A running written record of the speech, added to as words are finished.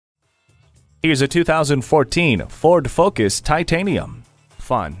Here's a 2014 Ford Focus Titanium.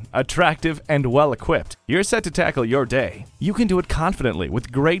 Fun, attractive, and well-equipped, you're set to tackle your day. You can do it confidently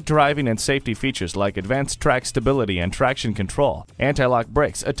with great driving and safety features like advanced track stability and traction control, anti-lock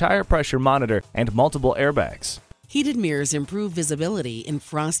brakes, a tire pressure monitor, and multiple airbags. Heated mirrors improve visibility in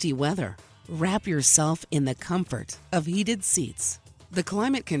frosty weather. Wrap yourself in the comfort of heated seats. The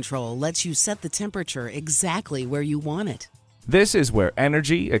climate control lets you set the temperature exactly where you want it. This is where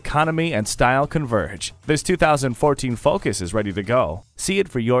energy, economy, and style converge. This 2014 Focus is ready to go. See it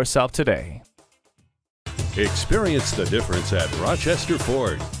for yourself today. Experience the difference at Rochester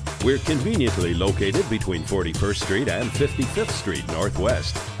Ford. We're conveniently located between 41st Street and 55th Street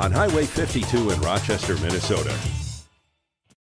Northwest on Highway 52 in Rochester, Minnesota.